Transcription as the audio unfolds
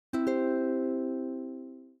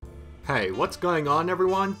Hey, what's going on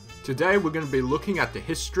everyone? Today we're going to be looking at the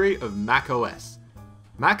history of macOS.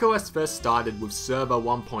 macOS first started with Server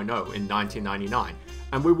 1.0 in 1999,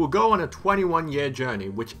 and we will go on a 21-year journey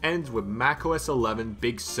which ends with macOS 11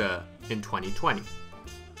 Big Sur in 2020.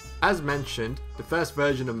 As mentioned, the first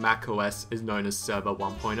version of macOS is known as Server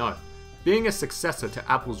 1.0. Being a successor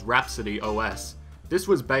to Apple's Rhapsody OS, this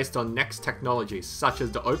was based on next technologies such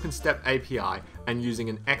as the OpenStep API and using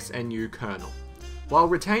an XNU kernel. While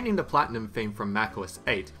retaining the Platinum theme from macOS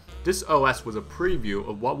 8, this OS was a preview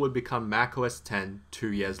of what would become macOS 10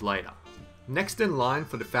 2 years later. Next in line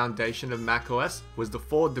for the foundation of macOS was the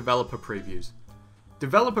 4 developer previews.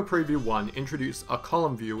 Developer Preview 1 introduced a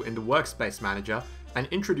column view in the Workspace Manager and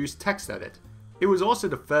introduced TextEdit. It was also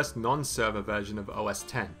the first non-server version of OS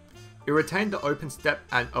 10. It retained the OpenStep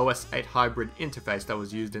and OS 8 hybrid interface that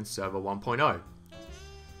was used in Server 1.0.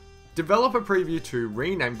 Developer Preview 2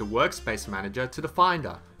 renamed the Workspace Manager to the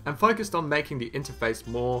Finder and focused on making the interface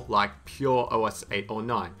more like pure OS 8 or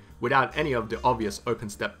 9, without any of the obvious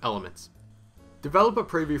OpenStep elements. Developer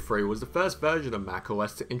Preview 3 was the first version of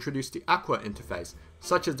macOS to introduce the Aqua interface,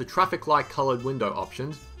 such as the traffic light colored window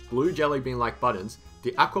options, blue jelly bean-like buttons,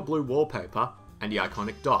 the aqua blue wallpaper, and the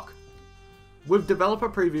iconic dock. With Developer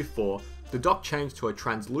Preview 4, the dock changed to a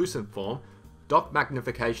translucent form, dock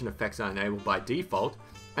magnification effects are enabled by default,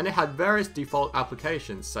 and it had various default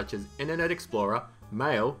applications such as Internet Explorer,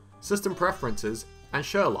 Mail, System Preferences, and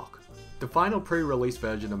Sherlock. The final pre-release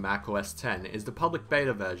version of macOS 10 is the public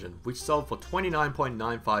beta version, which sold for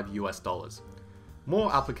 $29.95 US.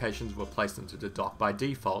 More applications were placed into the dock by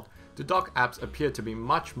default. The dock apps appeared to be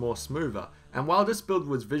much more smoother, and while this build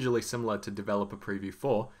was visually similar to Developer Preview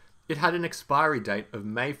 4, it had an expiry date of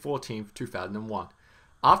May 14, 2001.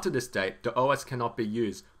 After this date, the OS cannot be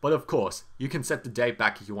used, but of course, you can set the date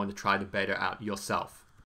back if you want to try the beta out yourself.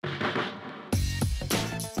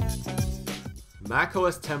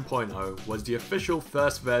 macOS 10.0 was the official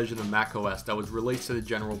first version of macOS that was released to the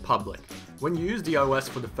general public. When you use the OS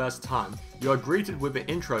for the first time, you are greeted with an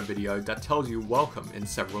intro video that tells you welcome in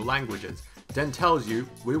several languages, then tells you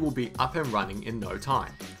we will be up and running in no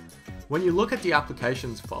time. When you look at the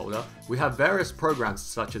applications folder, we have various programs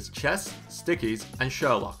such as Chess, Stickies, and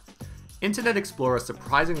Sherlock. Internet Explorer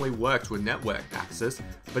surprisingly works with network access,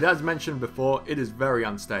 but as mentioned before, it is very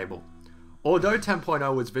unstable. Although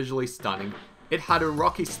 10.0 was visually stunning, it had a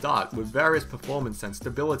rocky start with various performance and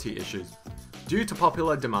stability issues. Due to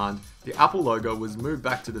popular demand, the Apple logo was moved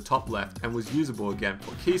back to the top left and was usable again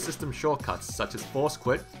for key system shortcuts such as force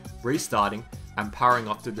quit, restarting, and powering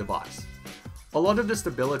off the device. A lot of the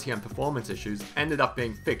stability and performance issues ended up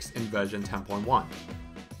being fixed in version 10.1.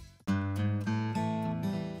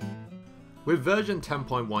 With version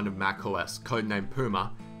 10.1 of macOS, codenamed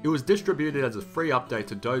Puma, it was distributed as a free update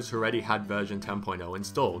to those who already had version 10.0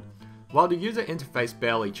 installed. While the user interface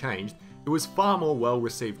barely changed, it was far more well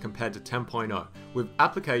received compared to 10.0, with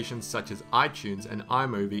applications such as iTunes and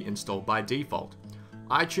iMovie installed by default.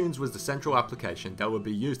 iTunes was the central application that would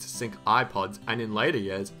be used to sync iPods and in later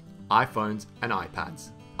years, iPhones and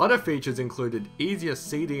iPads. Other features included easier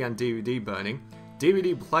CD and DVD burning,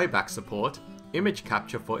 DVD playback support, image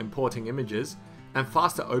capture for importing images, and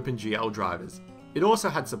faster OpenGL drivers. It also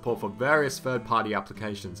had support for various third-party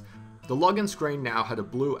applications. The login screen now had a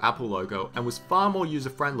blue Apple logo and was far more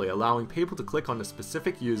user-friendly, allowing people to click on a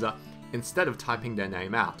specific user instead of typing their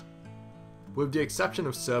name out. With the exception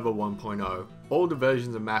of Server 1.0, all the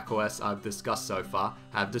versions of macOS I've discussed so far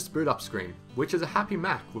have this boot up screen, which is a happy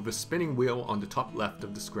Mac with a spinning wheel on the top left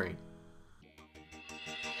of the screen.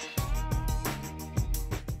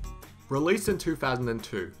 Released in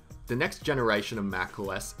 2002, the next generation of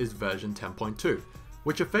macOS is version 10.2,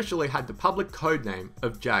 which officially had the public codename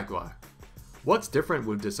of Jaguar. What's different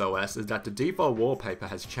with this OS is that the default wallpaper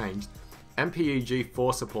has changed, MPEG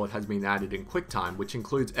 4 support has been added in QuickTime, which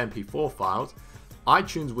includes MP4 files,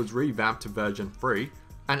 iTunes was revamped to version 3,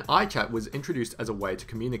 and iChat was introduced as a way to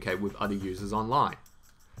communicate with other users online.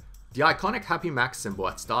 The iconic Happy Mac symbol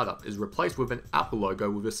at startup is replaced with an Apple logo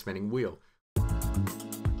with a spinning wheel.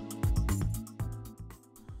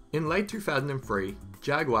 In late 2003,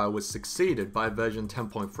 Jaguar was succeeded by version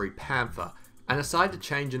 10.3 Panther, and aside the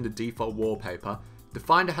change in the default wallpaper, the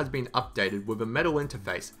Finder has been updated with a metal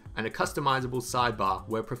interface and a customizable sidebar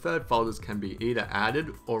where preferred folders can be either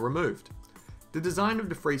added or removed. The design of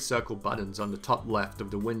the 3 circle buttons on the top left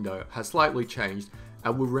of the window has slightly changed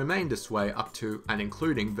and will remain this way up to and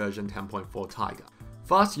including version 10.4 Tiger.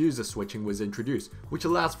 Fast user switching was introduced, which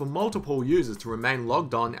allows for multiple users to remain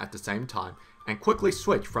logged on at the same time and quickly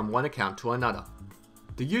switch from one account to another.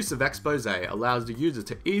 The use of Expose allows the user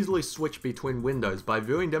to easily switch between windows by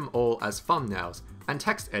viewing them all as thumbnails, and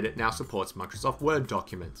TextEdit now supports Microsoft Word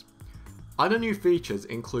documents. Other new features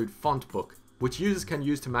include Font Book, which users can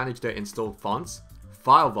use to manage their installed fonts,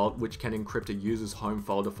 File Vault, which can encrypt a user's home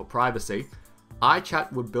folder for privacy,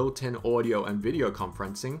 iChat with built-in audio and video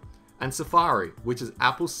conferencing, and Safari, which is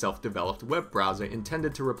Apple's self-developed web browser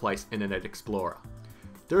intended to replace Internet Explorer.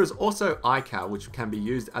 There is also iCal, which can be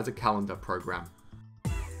used as a calendar program.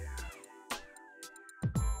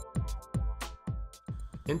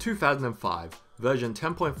 In 2005, version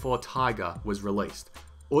 10.4 Tiger was released.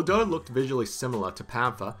 Although it looked visually similar to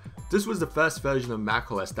Panther, this was the first version of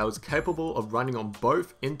macOS that was capable of running on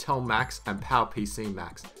both Intel Macs and PowerPC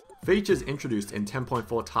Macs. Features introduced in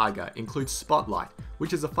 10.4 Tiger include Spotlight,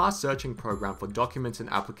 which is a fast searching program for documents and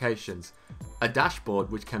applications, a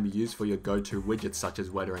dashboard which can be used for your go-to widgets such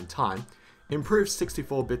as weather and time, improved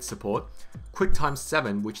 64-bit support, QuickTime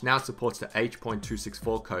 7 which now supports the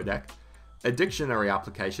H.264 codec, a dictionary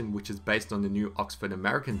application which is based on the new Oxford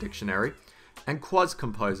American Dictionary, and Quaz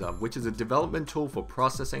Composer, which is a development tool for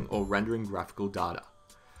processing or rendering graphical data.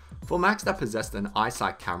 For Macs that possessed an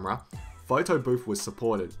iSight camera, Photo Booth was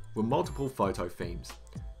supported, with multiple photo themes.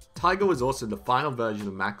 Tiger was also the final version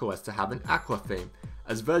of macOS to have an Aqua theme,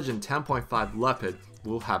 as version 10.5 Leopard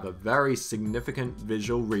will have a very significant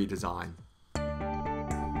visual redesign.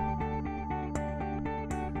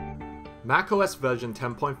 macOS version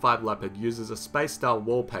 10.5 Leopard uses a space-style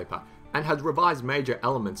wallpaper and has revised major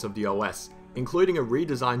elements of the OS, including a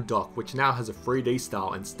redesigned dock which now has a 3D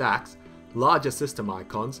style and stacks, larger system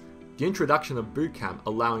icons, the introduction of Boot Camp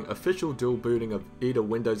allowing official dual booting of either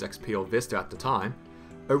Windows XP or Vista at the time,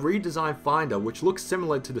 a redesigned Finder which looks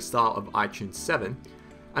similar to the style of iTunes 7,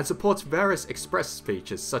 and supports various Express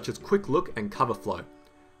features such as Quick Look and Cover Flow.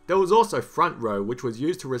 There was also Front Row, which was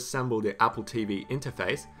used to resemble the Apple TV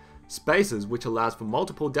interface, Spaces, which allows for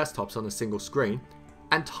multiple desktops on a single screen,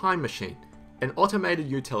 and Time Machine, an automated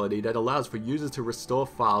utility that allows for users to restore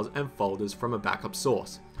files and folders from a backup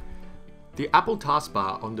source. The Apple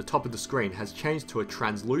taskbar on the top of the screen has changed to a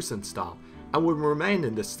translucent style and will remain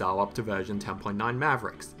in this style up to version 10.9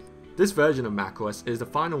 Mavericks. This version of macOS is the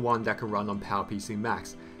final one that can run on PowerPC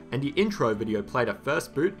Macs, and the intro video played at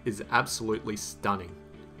first boot is absolutely stunning.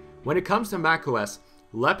 When it comes to macOS,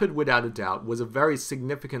 Leopard without a doubt was a very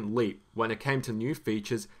significant leap when it came to new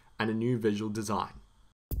features and a new visual design.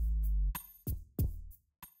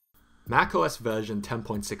 macOS version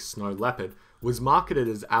 10.6 Snow Leopard was marketed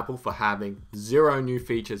as Apple for having zero new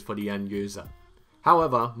features for the end user.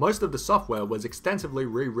 However, most of the software was extensively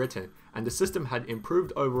rewritten and the system had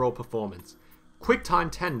improved overall performance.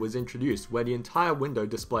 QuickTime 10 was introduced where the entire window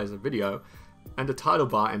displays a video, and the title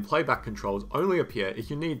bar and playback controls only appear if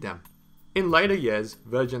you need them. In later years,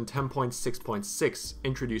 version 10.6.6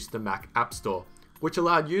 introduced the Mac App Store, which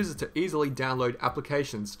allowed users to easily download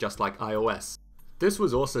applications just like iOS. This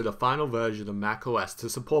was also the final version of macOS to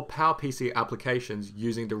support PowerPC applications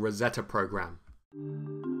using the Rosetta program.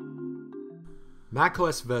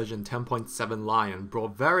 macOS version 10.7 Lion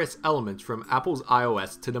brought various elements from Apple's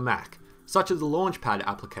iOS to the Mac, such as the Launchpad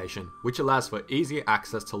application, which allows for easy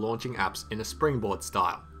access to launching apps in a springboard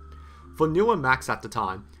style. For newer Macs at the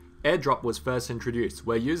time, AirDrop was first introduced,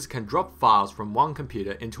 where users can drop files from one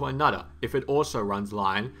computer into another if it also runs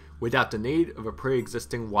Lion without the need of a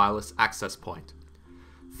pre-existing wireless access point.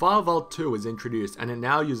 File Vault 2 was introduced and it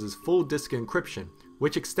now uses full disk encryption,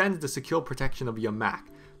 which extends the secure protection of your Mac,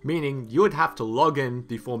 meaning you would have to log in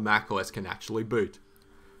before macOS can actually boot.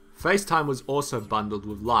 FaceTime was also bundled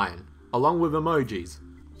with Lion, along with emojis.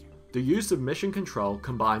 The use of Mission Control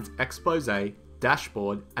combines Expose,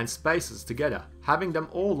 Dashboard, and Spaces together, having them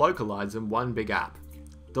all localized in one big app.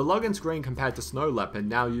 The login screen compared to Snow Leopard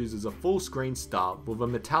now uses a full screen style with a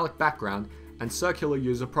metallic background and circular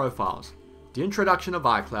user profiles. The introduction of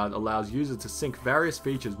iCloud allows users to sync various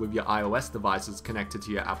features with your iOS devices connected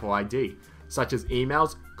to your Apple ID, such as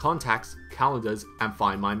emails, contacts, calendars, and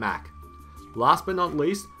Find My Mac. Last but not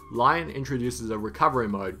least, Lion introduces a recovery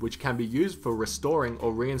mode which can be used for restoring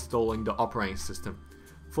or reinstalling the operating system.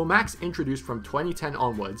 For Macs introduced from 2010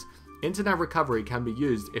 onwards, Internet recovery can be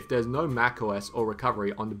used if there's no macOS or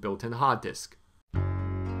recovery on the built-in hard disk.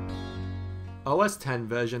 OS X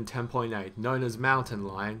version 10.8, known as Mountain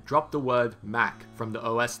Lion, dropped the word Mac from the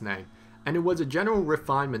OS name, and it was a general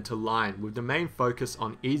refinement to Lion with the main focus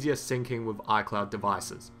on easier syncing with iCloud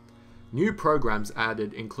devices. New programs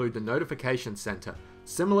added include the Notification Center,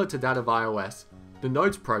 similar to that of iOS, the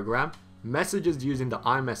Notes program, messages using the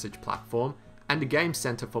iMessage platform, and the Game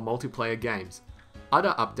Center for multiplayer games.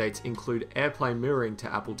 Other updates include AirPlay mirroring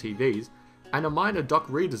to Apple TVs, and a minor dock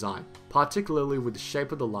redesign, particularly with the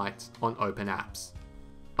shape of the lights on open apps.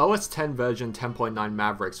 OS X version 10.9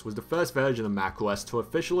 Mavericks was the first version of macOS to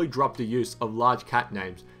officially drop the use of large cat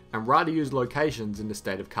names and rather use locations in the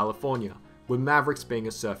state of California, with Mavericks being a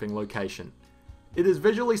surfing location. It is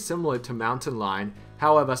visually similar to Mountain Lion,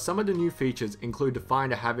 however some of the new features include the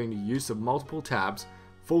Finder having the use of multiple tabs,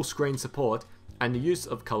 full screen support, and the use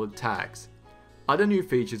of colored tags. Other new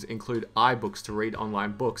features include iBooks to read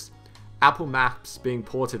online books, Apple Maps being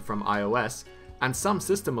ported from iOS, and some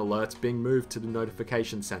system alerts being moved to the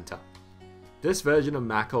notification center. This version of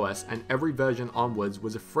macOS and every version onwards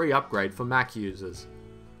was a free upgrade for Mac users.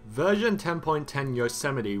 Version 10.10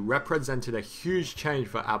 Yosemite represented a huge change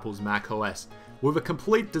for Apple's macOS, with a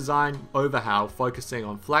complete design overhaul focusing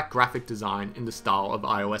on flat graphic design in the style of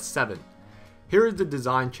iOS 7. Here is the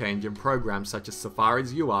design change in programs such as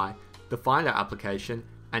Safari's UI, the Finder application,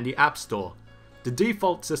 and the App Store. The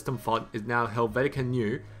default system font is now Helvetica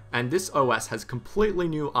New, and this OS has completely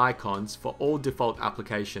new icons for all default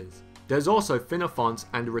applications. There's also thinner fonts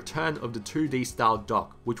and the return of the 2D style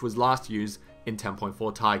dock, which was last used in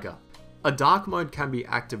 10.4 Tiger. A dark mode can be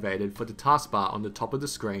activated for the taskbar on the top of the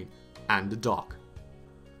screen and the dock.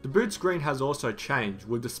 The boot screen has also changed,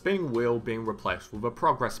 with the spinning wheel being replaced with a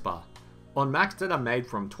progress bar. On Macs that are made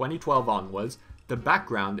from 2012 onwards, the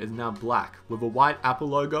background is now black with a white Apple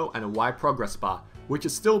logo and a white progress bar, which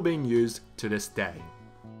is still being used to this day.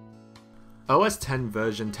 OS X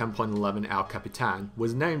version 10.11 El Capitan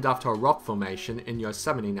was named after a rock formation in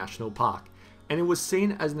Yosemite National Park, and it was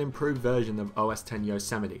seen as an improved version of OS X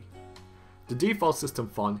Yosemite. The default system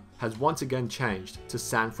font has once again changed to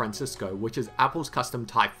San Francisco, which is Apple's custom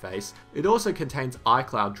typeface. It also contains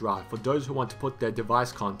iCloud Drive for those who want to put their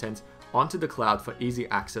device contents onto the cloud for easy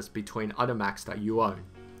access between other Macs that you own.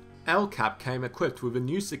 El Cap came equipped with a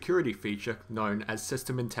new security feature known as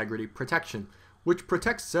System Integrity Protection, which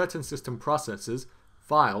protects certain system processes,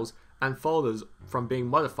 files, and folders from being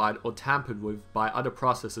modified or tampered with by other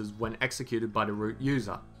processes when executed by the root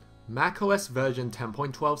user. macOS version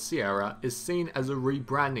 10.12 Sierra is seen as a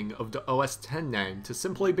rebranding of the OS X name to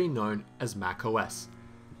simply be known as macOS.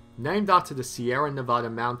 Named after the Sierra Nevada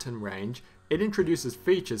mountain range, it introduces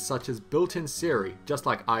features such as built-in Siri, just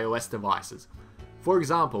like iOS devices. For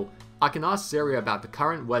example, I can ask Siri about the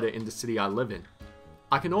current weather in the city I live in.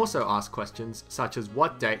 I can also ask questions such as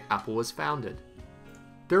what date Apple was founded.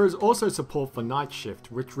 There is also support for night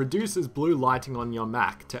shift, which reduces blue lighting on your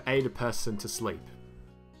Mac to aid a person to sleep.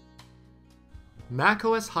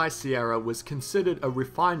 macOS High Sierra was considered a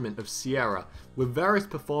refinement of Sierra, with various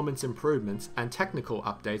performance improvements and technical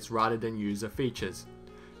updates rather than user features.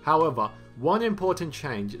 However, one important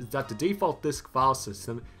change is that the default disk file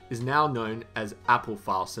system is now known as Apple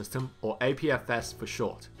File System, or APFS for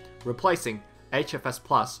short, replacing HFS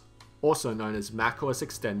Plus, also known as macOS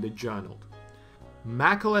Extended Journaled.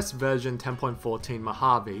 macOS version 10.14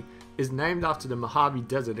 Mojave is named after the Mojave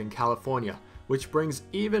Desert in California, which brings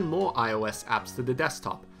even more iOS apps to the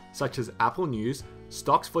desktop, such as Apple News,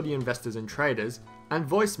 stocks for the investors and traders, and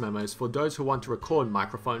voice memos for those who want to record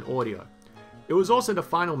microphone audio. It was also the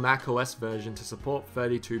final macOS version to support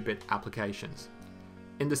 32-bit applications.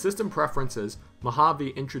 In the system preferences,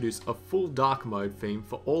 Mojave introduced a full dark mode theme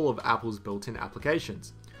for all of Apple's built-in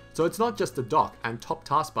applications, so it's not just the dock and top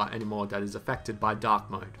taskbar anymore that is affected by dark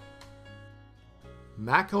mode.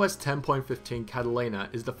 macOS 10.15 Catalina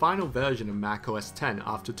is the final version of macOS X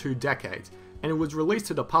after 2 decades, and it was released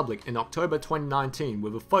to the public in October 2019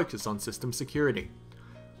 with a focus on system security.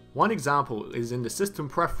 One example is in the system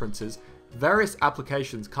preferences. Various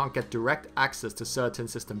applications can't get direct access to certain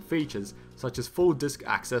system features, such as full disk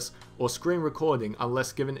access or screen recording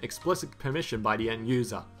unless given explicit permission by the end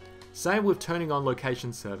user. Same with turning on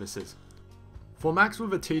location services. For Macs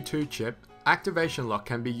with a T2 chip, Activation Lock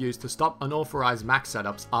can be used to stop unauthorized Mac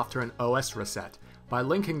setups after an OS reset by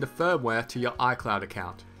linking the firmware to your iCloud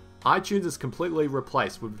account. iTunes is completely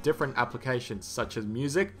replaced with different applications such as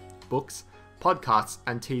music, books, podcasts,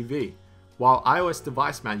 and TV, while iOS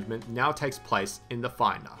device management now takes place in the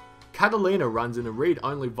Finder. Catalina runs in a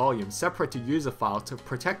read-only volume separate to user files to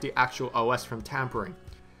protect the actual OS from tampering.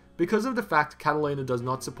 Because of the fact Catalina does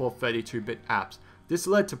not support 32-bit apps, this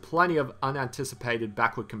led to plenty of unanticipated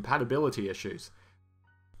backward compatibility issues.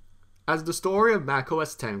 As the story of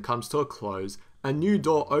macOS X comes to a close, a new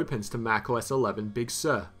door opens to macOS 11 Big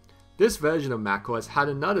Sur. This version of macOS had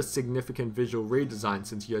another significant visual redesign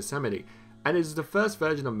since Yosemite, and it is the first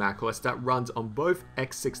version of macOS that runs on both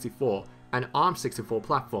x64 and ARM64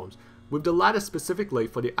 platforms, with the latter specifically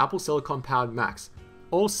for the Apple Silicon-powered Macs.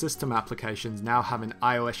 All system applications now have an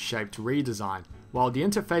iOS-shaped redesign, while the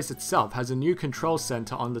interface itself has a new control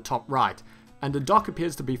center on the top right, and the dock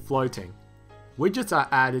appears to be floating. Widgets are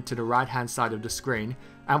added to the right hand side of the screen,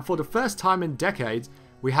 and for the first time in decades,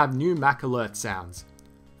 we have new Mac alert sounds.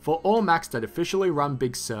 For all Macs that officially run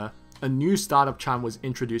Big Sur, a new startup chime was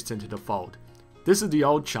introduced into the fold. This is the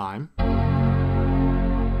old chime,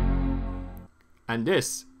 and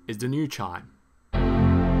this is the new chime.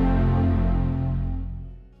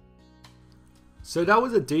 So that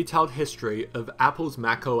was a detailed history of Apple's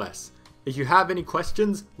macOS. If you have any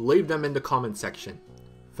questions, leave them in the comment section.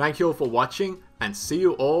 Thank you all for watching, and see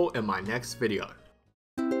you all in my next video.